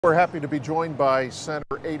We're happy to be joined by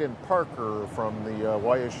center Aidan Parker from the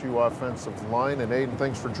YSU offensive line. And Aidan,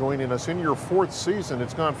 thanks for joining us. In your fourth season,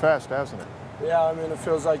 it's gone fast, hasn't it? Yeah, I mean, it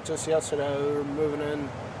feels like just yesterday we were moving in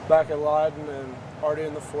back at Leiden and already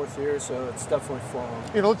in the fourth year, so it's definitely flown.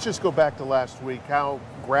 You know, let's just go back to last week. How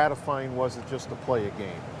gratifying was it just to play a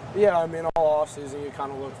game? Yeah, I mean, all offseason you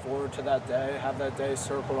kind of look forward to that day, have that day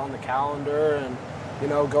circled on the calendar, and, you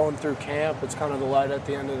know, going through camp, it's kind of the light at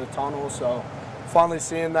the end of the tunnel, so finally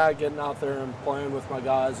seeing that, getting out there and playing with my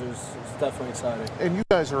guys is definitely exciting. And you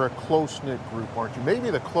guys are a close-knit group, aren't you? Maybe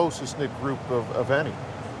the closest-knit group of any.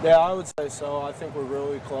 Yeah, I would say so. I think we're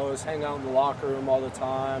really close, hang out in the locker room all the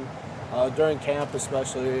time. During camp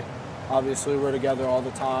especially, obviously we're together all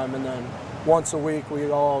the time, and then once a week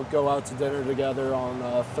we all go out to dinner together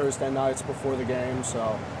on Thursday nights before the game,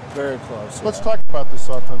 so very close. Let's talk about this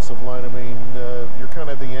offensive line. I mean, you're kind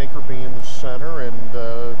of the anchor being the center, and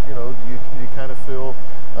you know, you kind of feel,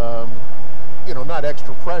 you know, not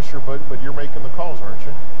extra pressure, but you're making the calls, aren't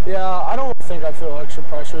you? Yeah, I don't think I feel extra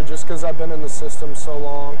pressure just because I've been in the system so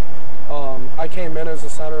long. I came in as a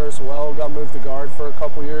center as well, got moved to guard for a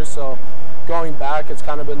couple years, so going back it's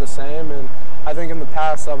kind of been the same. And I think in the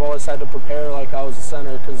past I've always had to prepare like I was a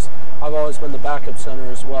center because I've always been the backup center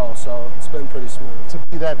as well, so it's been pretty smooth. To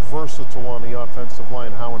be that versatile on the offensive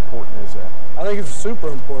line, how important is that? I think it's super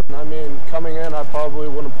important. I mean, coming in I probably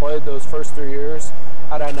wouldn't have played those first 3 years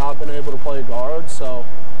had I not been able to play guard, so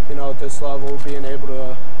you know, at this level, being able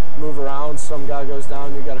to move around, some guy goes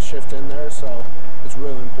down, you got to shift in there, so it's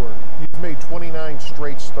really important. You've made 29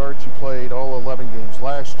 straight starts. You played all 11 games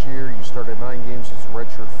last year. You started 9 games as a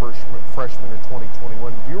redshirt freshman in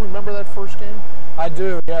 2021. Do you remember that first game? I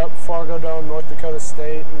do, yep. Fargo Dome, North Dakota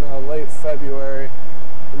State in late February.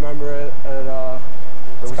 Remember it at,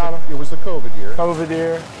 it was the COVID year. COVID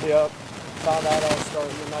year, yep. Found out I was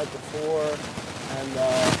starting the night before, and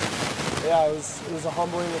yeah, it was a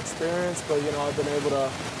humbling experience, but you know, I've been able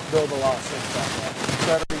to build a lot since that.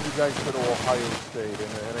 Saturday, you guys go to Ohio State,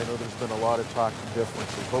 and I know there's been a lot of talk of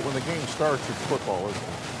differences, but when the game starts, it's football, isn't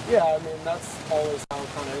it? Yeah, I mean, that's always how it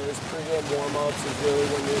kind of is. Pre-game warm-ups is really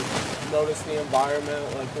when you notice the environment,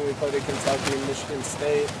 like when we played at Kentucky and Michigan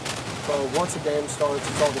State. But once the game starts,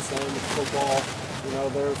 it's all the same. It's football. You know,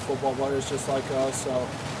 they're football players just like us, so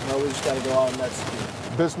you know, we just got to go out and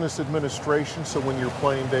execute. Business administration, so when your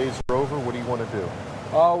playing days are over, what do you want to do?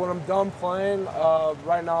 When I'm done playing,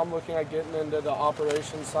 right now I'm looking at getting into the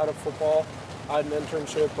operations side of football. I had an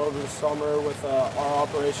internship over the summer with our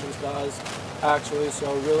operations guys, actually,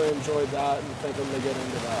 so really enjoyed that and think I'm going to get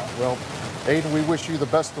into that. Well, Aidan, we wish you the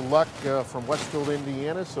best of luck from Westfield,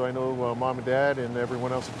 Indiana, so I know Mom and Dad and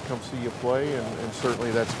everyone else can come see you play, and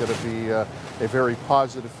certainly that's going to be a very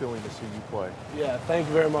positive feeling to see you play. Yeah, thank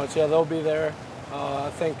you very much. Yeah, they'll be there. I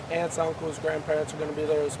think aunts, uncles, grandparents are going to be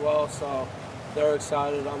there as well, so they're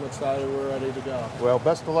excited, I'm excited, we're ready to go. Well,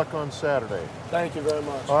 best of luck on Saturday. Thank you very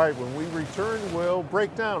much. All right, when we return, we'll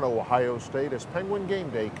break down Ohio State as Penguin Game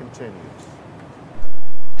Day continues.